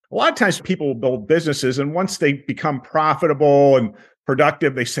a lot of times people will build businesses, and once they become profitable and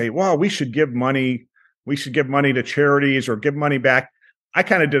productive, they say, well, we should give money. We should give money to charities or give money back. I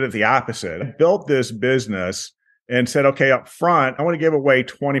kind of did it the opposite. I built this business and said, okay, up front, I want to give away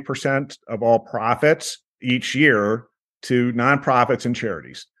 20% of all profits each year to nonprofits and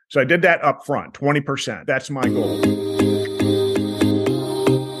charities. So I did that up front, 20%. That's my goal.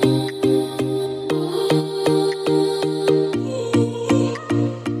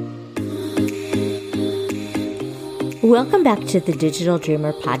 Welcome back to the Digital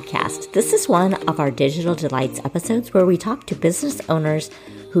Dreamer podcast. This is one of our Digital Delights episodes where we talk to business owners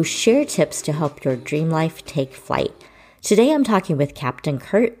who share tips to help your dream life take flight. Today I'm talking with Captain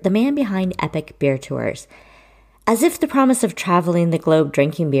Kurt, the man behind Epic Beer Tours. As if the promise of traveling the globe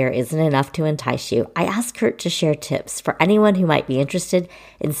drinking beer isn't enough to entice you, I asked Kurt to share tips for anyone who might be interested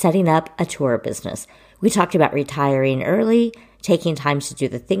in setting up a tour business. We talked about retiring early, taking time to do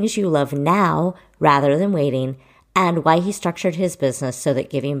the things you love now rather than waiting, and why he structured his business so that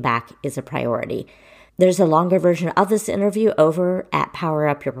giving back is a priority. There's a longer version of this interview over at Power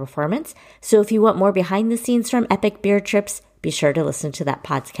Up Your Performance, so if you want more behind the scenes from Epic Beer Trips, be sure to listen to that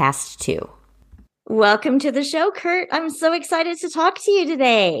podcast too. Welcome to the show, Kurt. I'm so excited to talk to you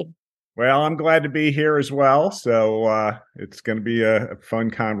today. Well, I'm glad to be here as well, so it's going to be a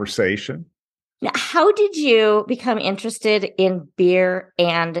fun conversation. Now, how did you become interested in beer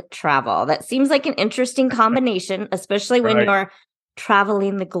and travel? That seems like an interesting combination, especially when you're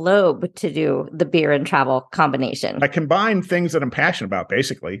traveling the globe to do the beer and travel combination. I combine things that I'm passionate about,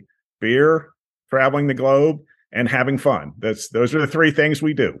 basically. Beer, traveling the globe, and having fun. Those are the three things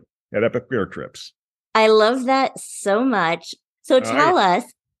we do at Epic Beer Trips. I love that so much. So tell us,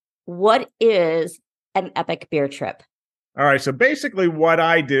 what is an epic beer trip? All right. So basically what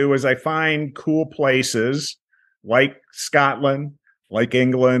I do is I find cool places like Scotland, like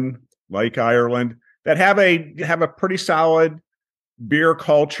England, like Ireland that have a pretty solid beer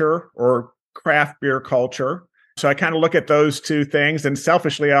culture or craft beer culture. So I kind of look at those two things, and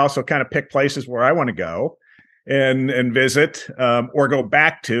selfishly, I also kind of pick places where I want to go and visit or go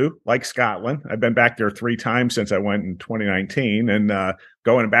back to, like Scotland. I've been back there 3 times since I went in 2019 and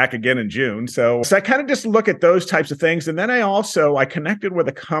going back again in June. So I kind of just look at those types of things. And then I connected with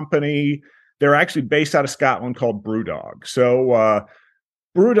a company. They're actually based out of Scotland called Brewdog. So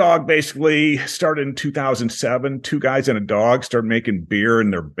Brewdog basically started in 2007. 2 guys and a dog started making beer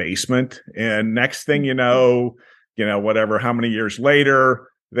in their basement. And next thing you know, whatever, how many years later,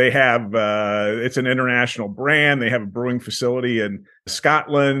 they have, it's an international brand. They have a brewing facility in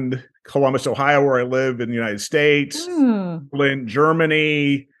Scotland, Columbus, Ohio, where I live in the United States, Berlin,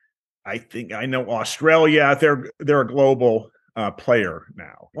 Germany. I know Australia. They're a global player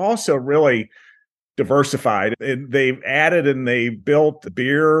now. Also really diversified. They've added and they built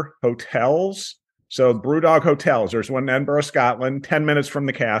beer hotels. So Brewdog Hotels, there's one in Edinburgh, Scotland, 10 minutes from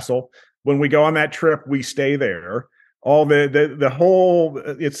the castle. When we go on that trip, we stay there. All the whole,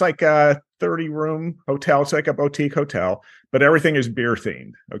 it's like a 30-room hotel. It's like a boutique hotel, but everything is beer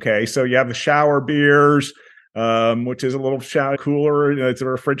themed. Okay. So you have the shower beers, which is a little shower cooler. It's a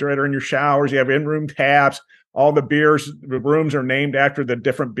refrigerator in your showers. You have in-room taps. All the rooms are named after the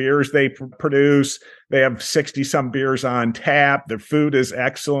different beers they produce. They have 60 some beers on tap. Their food is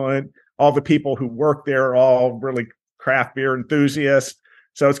excellent. All the people who work there are all really craft beer enthusiasts.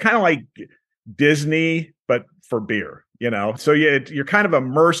 So it's kind of like Disney, but for beer, So you're kind of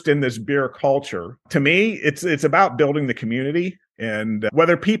immersed in this beer culture. To me, it's about building the community, and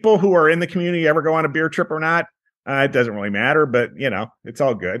whether people who are in the community ever go on a beer trip or not, it doesn't really matter. But it's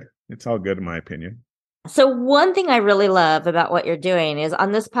all good. It's all good in my opinion. So one thing I really love about what you're doing is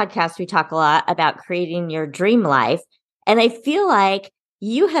on this podcast, we talk a lot about creating your dream life, and I feel like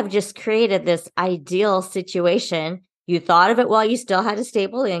you have just created this ideal situation. You thought of it while you still had a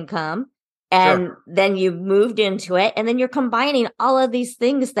stable income. And then you moved into it, and then you're combining all of these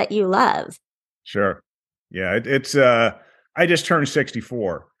things that you love. Sure. Yeah. It's, I just turned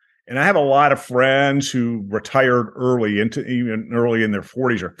 64, and I have a lot of friends who retired even early in their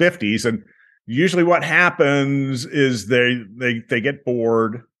 40s or 50s. And usually what happens is they get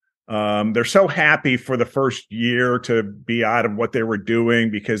bored. They're so happy for the first year to be out of what they were doing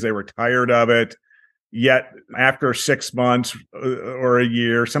because they were tired of it. Yet after 6 months or a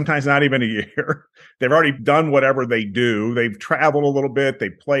year, sometimes not even a year, they've already done whatever they do. They've traveled a little bit. They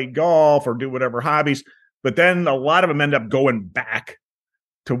play golf or do whatever hobbies. But then a lot of them end up going back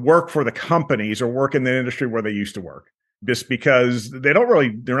to work for the companies or work in the industry where they used to work, just because they're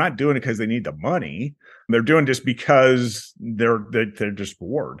not doing it because they need the money. They're doing it just because they're just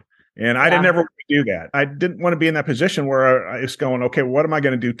bored. And I didn't ever want to do that. I didn't want to be in that position where I was going, okay, what am I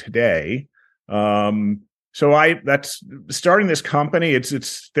going to do today? So that's starting this company.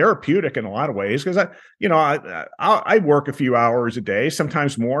 It's therapeutic in a lot of ways because I work a few hours a day,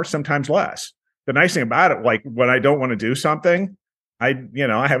 sometimes more, sometimes less. The nice thing about it, like when I don't want to do something, I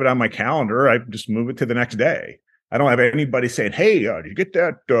have it on my calendar. I just move it to the next day. I don't have anybody saying, "Hey, did you get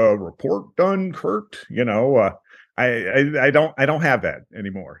that report done, Kurt?" I don't have that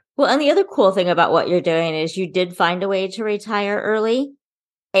anymore. Well, and the other cool thing about what you're doing is you did find a way to retire early,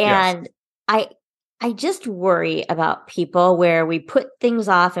 and yes. I just worry about people where we put things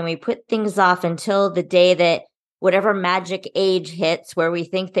off until the day that whatever magic age hits where we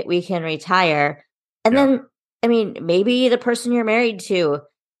think that we can retire. And then, I mean, maybe the person you're married to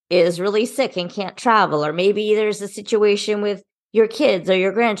is really sick and can't travel, or maybe there's a situation with your kids or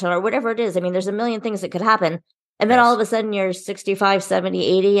your grandchildren or whatever it is. I mean, there's a million things that could happen. And then all of a sudden you're 65, 70,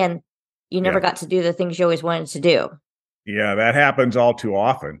 80, and you never got to do the things you always wanted to do. Yeah, that happens all too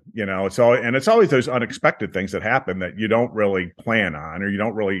often. It's always those unexpected things that happen that you don't really plan on or you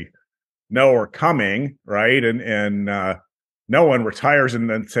don't really know are coming, right? And no one retires and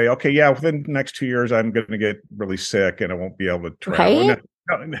then say, okay, within the next 2 years, I'm going to get really sick and I won't be able to travel.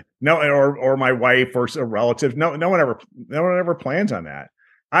 Right? No, or my wife or a relative. No one ever plans on that.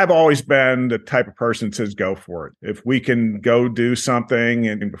 I've always been the type of person that says, go for it. If we can go do something,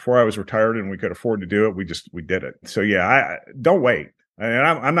 and before I was retired and we could afford to do it, we did it. So I don't wait. And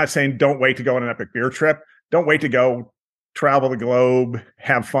I'm not saying don't wait to go on an epic beer trip. Don't wait to go travel the globe,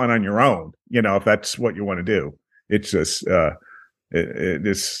 have fun on your own. If that's what you want to do. It's just,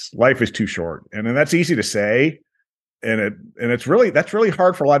 this life is too short. And then that's easy to say. And that's really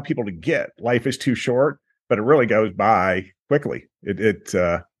hard for a lot of people to get. Life is too short, but it really goes by quickly. It's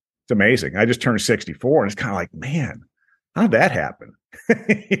amazing. I just turned 64 and it's kind of like, man, how did that happen?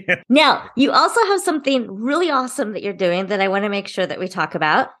 Now, you also have something really awesome that you're doing that I want to make sure that we talk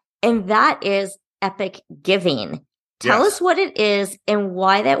about, and that is Epic Giving. Tell us what it is and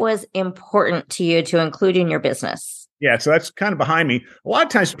why that was important to you to include in your business. Yeah, so that's kind of behind me. A lot of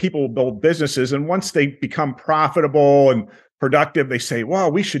times people will build businesses, and once they become profitable and productive, they say,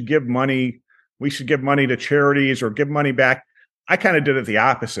 well, we should give money to charities or give money back. I kind of did it the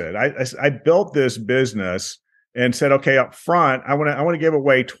opposite. I built this business and said, okay, up front, I want to give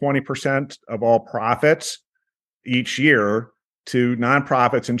away 20% of all profits each year to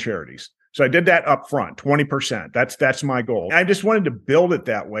nonprofits and charities. So I did that up front, 20%. That's my goal. I just wanted to build it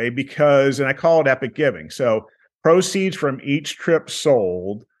that way and I call it Epic Giving. So proceeds from each trip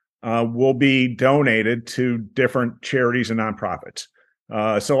sold will be donated to different charities and nonprofits.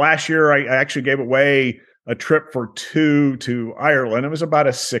 So last year, I actually gave away a trip for two to Ireland. It was about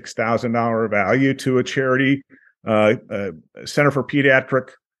a $6,000 value to a charity, Center for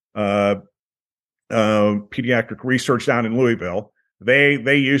Pediatric Research down in Louisville.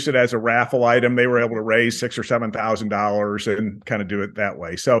 They used it as a raffle item. They were able to raise $6,000 or $7,000 and kind of do it that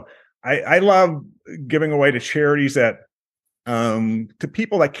way. So I love giving away to charities that to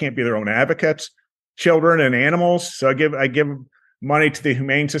people that can't be their own advocates, children and animals. So I give money to the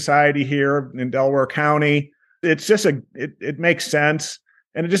Humane Society here in Delaware County. It's just it makes sense,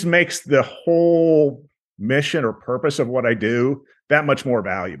 and it just makes the whole mission or purpose of what I do that much more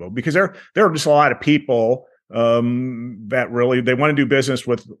valuable, because there are just a lot of people that really, they want to do business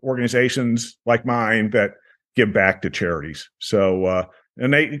with organizations like mine that give back to charities. So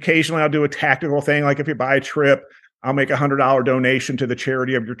and occasionally I'll do a tactical thing, like if you buy a trip, I'll make $100 donation to the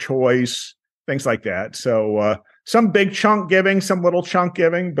charity of your choice, things like that. So some big chunk giving, some little chunk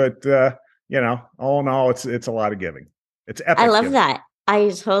giving, but all in all, it's a lot of giving. It's epic. I love that. I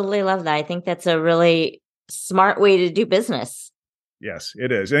totally love that. I think that's a really smart way to do business. Yes,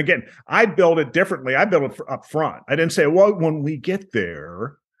 it is. And again, I build it differently. I build it up front. I didn't say, well, when we get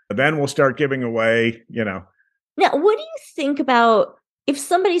there, then we'll start giving away, Now, what do you think about if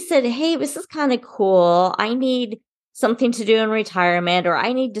somebody said, hey, this is kind of cool. I need something to do in retirement, or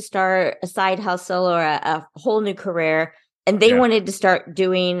I need to start a side hustle or a whole new career, and they wanted to start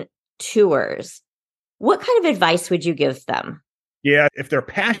doing tours. What kind of advice would you give them? Yeah, if they're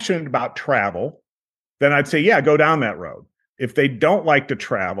passionate about travel, then I'd say, go down that road. If they don't like to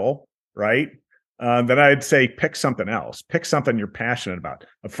travel, right, then I'd say pick something else. Pick something you're passionate about.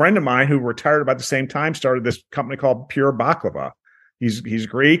 A friend of mine who retired about the same time started this company called Pure Baklava. He's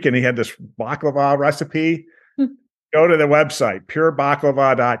Greek, and he had this baklava recipe. Go to the website,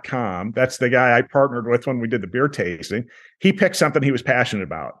 purebaklava.com. That's the guy I partnered with when we did the beer tasting. He picked something he was passionate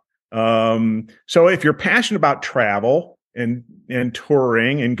about. So if you're passionate about travel and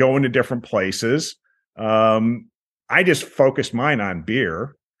touring and going to different places, I just focused mine on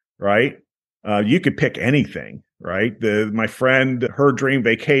beer, right? You could pick anything, right? My friend, her dream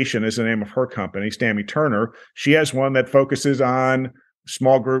vacation is the name of her company, Stammy Turner. She has one that focuses on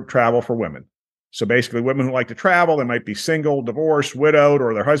small group travel for women. So basically, women who like to travel, they might be single, divorced, widowed,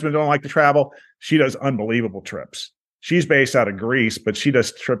 or their husband don't like to travel. She does unbelievable trips. She's based out of Greece, but she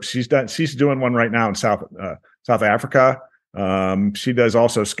does trips. She's doing one right now in South Africa. She does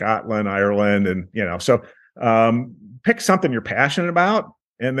also Scotland, Ireland, and so pick something you're passionate about,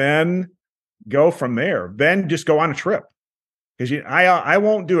 and then go from there. Then just go on a trip, because I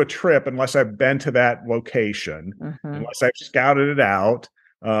won't do a trip unless I've been to that location, unless I've scouted it out.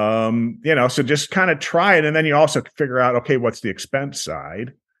 So just kind of try it, and then you also figure out, okay, what's the expense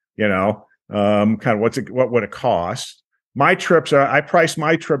side? Kind of what would it cost? My trips I price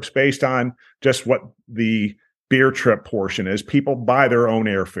my trips based on just what the beer trip portion is. People buy their own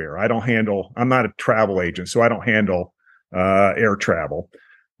airfare. I'm not a travel agent, so I don't handle air travel.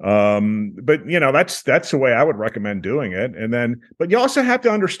 But that's the way I would recommend doing it. But you also have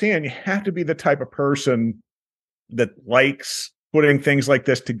to understand, you have to be the type of person that likes putting things like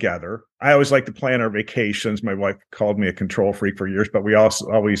this together. I always like to plan our vacations. My wife called me a control freak for years, but we also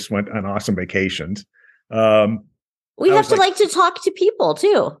always went on awesome vacations. We have to like to talk to people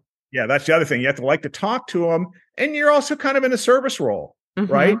too. Yeah, that's the other thing. You have to like to talk to them, and you're also kind of in a service role,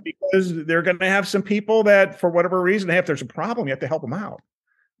 right? Because they're going to have some people that, for whatever reason, if there's a problem, you have to help them out.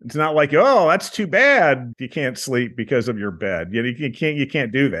 It's not like, oh, that's too bad, you can't sleep because of your bed. You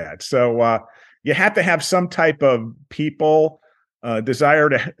can't do that. So you have to have some type of people desire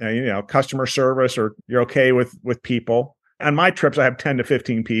to, customer service, or you're okay with people. On my trips, I have 10 to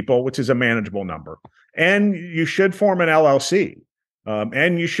 15 people, which is a manageable number. And you should form an LLC.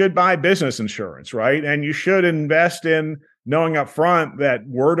 And you should buy business insurance, right? And you should invest in knowing up front that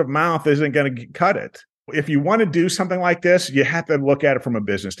word of mouth isn't going to cut it. If you want to do something like this, you have to look at it from a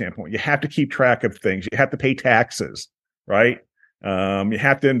business standpoint. You have to keep track of things. You have to pay taxes, right? You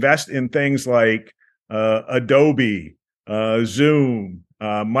have to invest in things like Adobe, Zoom,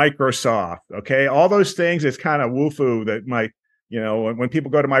 Microsoft. Okay, all those things. It's kind of woo-foo that when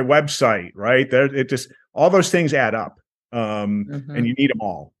people go to my website, right? All those things add up, and you need them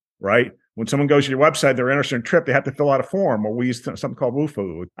all, right? When someone goes to your website, they're interested in a trip, they have to fill out a form, or we use something called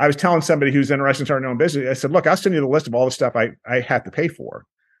woo-foo. I was telling somebody who's interested in starting their own business, I said, look, I'll send you the list of all the stuff I have to pay for,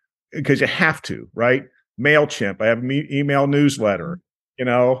 because you have to, right? MailChimp, I have an email newsletter,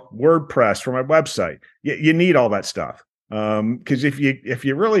 WordPress for my website. You need all that stuff. Because if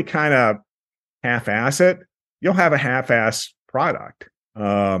you really kind of half-ass it, you'll have a half-ass product.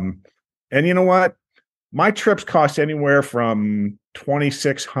 And you know what? My trips cost anywhere from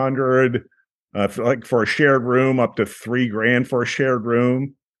 $2,600 for a shared room, up to $3,000 for a shared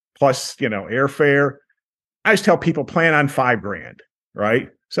room, plus airfare. I just tell people, plan on $5,000, right?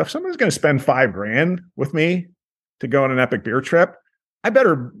 So if someone's going to spend $5,000 with me to go on an epic beer trip, I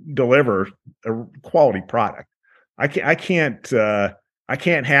better deliver a quality product. I can't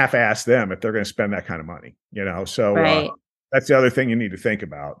half-ass them if they're going to spend that kind of money, So right. That's the other thing you need to think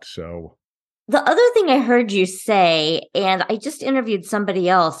about. So the other thing I heard you say, and I just interviewed somebody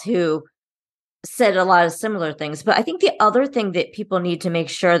else who said a lot of similar things, but I think the other thing that people need to make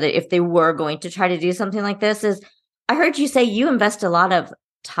sure that if they were going to try to do something like this is, I heard you say you invest a lot of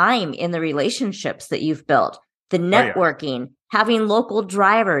time in the relationships that you've built, the networking, having local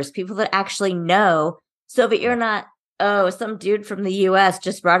drivers, people that actually know, so that you're not, some dude from the US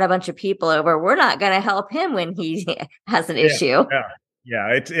just brought a bunch of people over, we're not going to help him when he has an issue.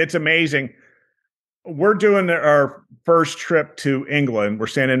 Yeah. It's amazing. We're doing our first trip to England. We're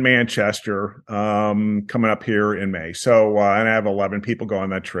staying in Manchester, coming up here in May. So, and I have 11 people go on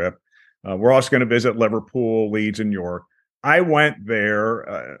that trip. We're also going to visit Liverpool, Leeds, and York. I went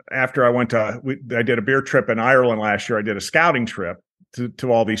there after I did a beer trip in Ireland last year. I did a scouting trip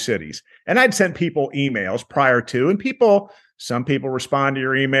to all these cities, and I'd sent people emails prior to, and some people respond to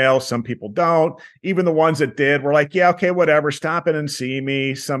your email, some people don't. Even the ones that did were like, yeah, okay, whatever, stop in and see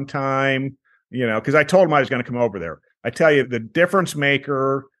me sometime, because I told them I was going to come over there. I tell you, the difference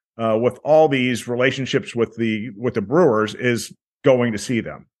maker with all these relationships with the brewers is going to see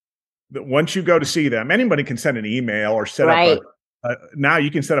them. Once you go to see them, anybody can send an email or set up now you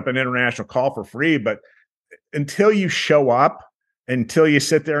can set up an international call for free, but until you show up, until you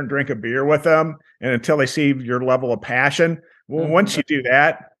sit there and drink a beer with them, and until they see your level of passion, once you do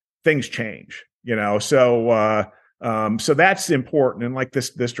that, things change, so that's important. And like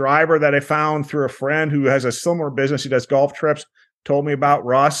this driver that I found through a friend who has a similar business, he does golf trips, told me about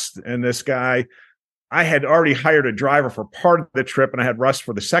Russ. And this guy, I had already hired a driver for part of the trip, and I had Russ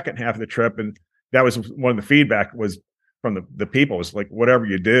for the second half of the trip. And that was one of the feedback was, from the people is like, whatever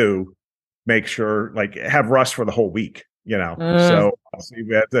you do, make sure like have Russ for the whole week, So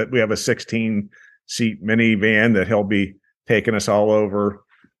we have a 16 seat minivan that he'll be taking us all over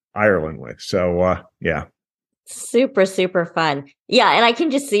Ireland with. So yeah. Super, super fun. Yeah. And I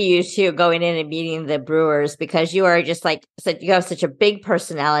can just see you too going in and meeting the brewers, because you are just like, so you have such a big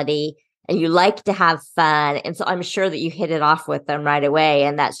personality and you like to have fun. And so I'm sure that you hit it off with them right away.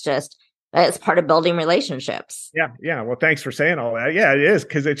 And that's part of building relationships. Yeah. Yeah. Well, thanks for saying all that. Yeah, it is.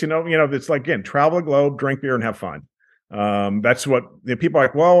 Cause it's, it's like, again, travel the globe, drink beer and have fun. That's what people are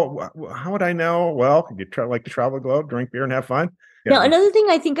like, well, how would I know? Well, you like to travel the globe, drink beer and have fun. Now, another thing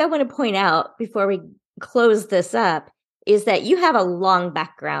I think I want to point out before we close this up is that you have a long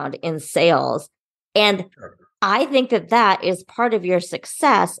background in sales. And sure. I think that is part of your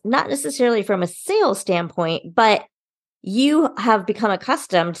success, not necessarily from a sales standpoint, but you have become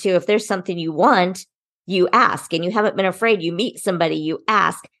accustomed to, if there's something you want, you ask, and you haven't been afraid. You meet somebody, you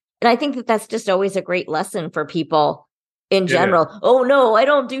ask. And I think that's just always a great lesson for people in general. Yeah. Oh, no, I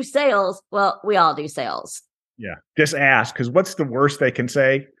don't do sales. Well, we all do sales. Yeah. Just ask, because what's the worst they can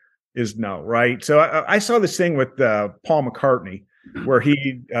say is no, right? So I saw this thing with Paul McCartney where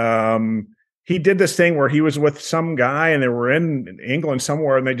he did this thing where he was with some guy and they were in England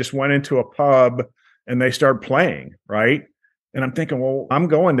somewhere and they just went into a pub and they started playing, right? And I'm thinking, well, I'm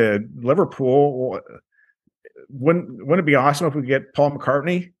going to Liverpool. Wouldn't it be awesome if we could get Paul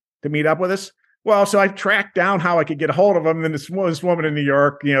McCartney to meet up with us? Well, so I tracked down how I could get a hold of him. And this woman in New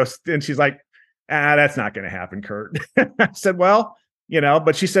York, and she's like, that's not going to happen, Kurt. I said, well,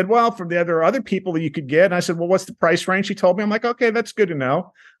 but she said, well, from there are other people that you could get. And I said, well, what's the price range? She told me. I'm like, okay, that's good to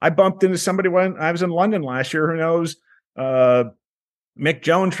know. I bumped into somebody when I was in London last year who knows Mick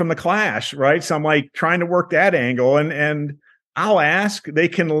Jones from The Clash, right? So I'm like trying to work that angle, and I'll ask. They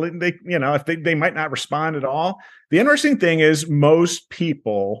if they might not respond at all. The interesting thing is most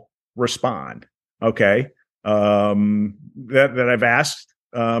people respond. Okay, that I've asked.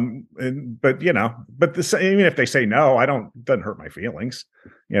 But even if they say no, it doesn't hurt my feelings,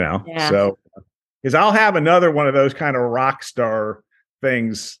 Yeah. So, because I'll have another one of those kind of rock star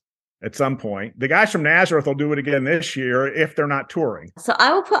things at some point. The guys from Nazareth will do it again this year if they're not touring. So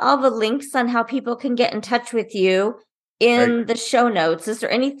I will put all the links on how people can get in touch with you in the show notes. Is there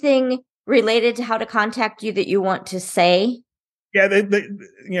anything related to how to contact you that you want to say? Yeah,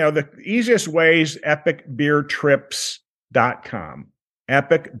 the easiest way is epicbeertrips.com.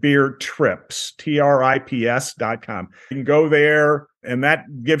 epicbeertrips, TRIPS.com. You can go there, and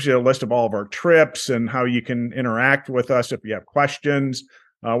that gives you a list of all of our trips and how you can interact with us if you have questions.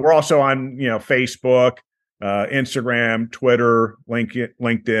 We're also on, Facebook, Instagram, Twitter,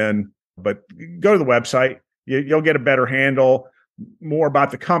 LinkedIn, but go to the website. You'll get a better handle, more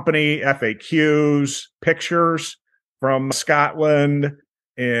about the company, FAQs, pictures from Scotland,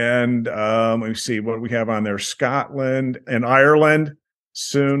 and let me see what we have on there. Scotland and Ireland.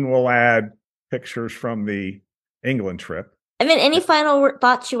 Soon we'll add pictures from the England trip. And then any final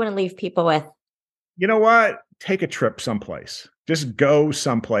thoughts you want to leave people with? You know what? Take a trip someplace. Just go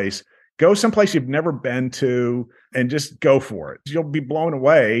someplace. Go someplace you've never been to and just go for it. You'll be blown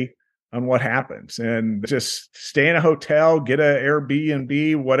away on what happens. And just stay in a hotel, get an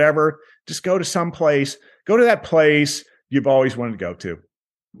Airbnb, whatever. Just go to someplace. Go to that place you've always wanted to go to.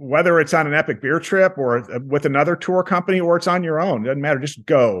 Whether it's on an Epic Beer trip or with another tour company or it's on your own, doesn't matter. Just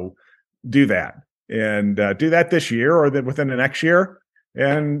go do that, and do that this year or within the next year,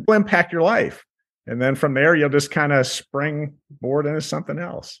 and it'll impact your life. And then from there, you'll just kind of springboard into something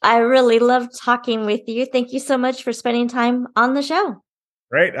else. I really love talking with you. Thank you so much for spending time on the show.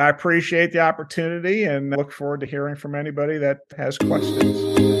 Great. I appreciate the opportunity and look forward to hearing from anybody that has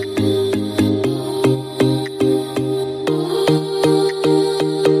questions.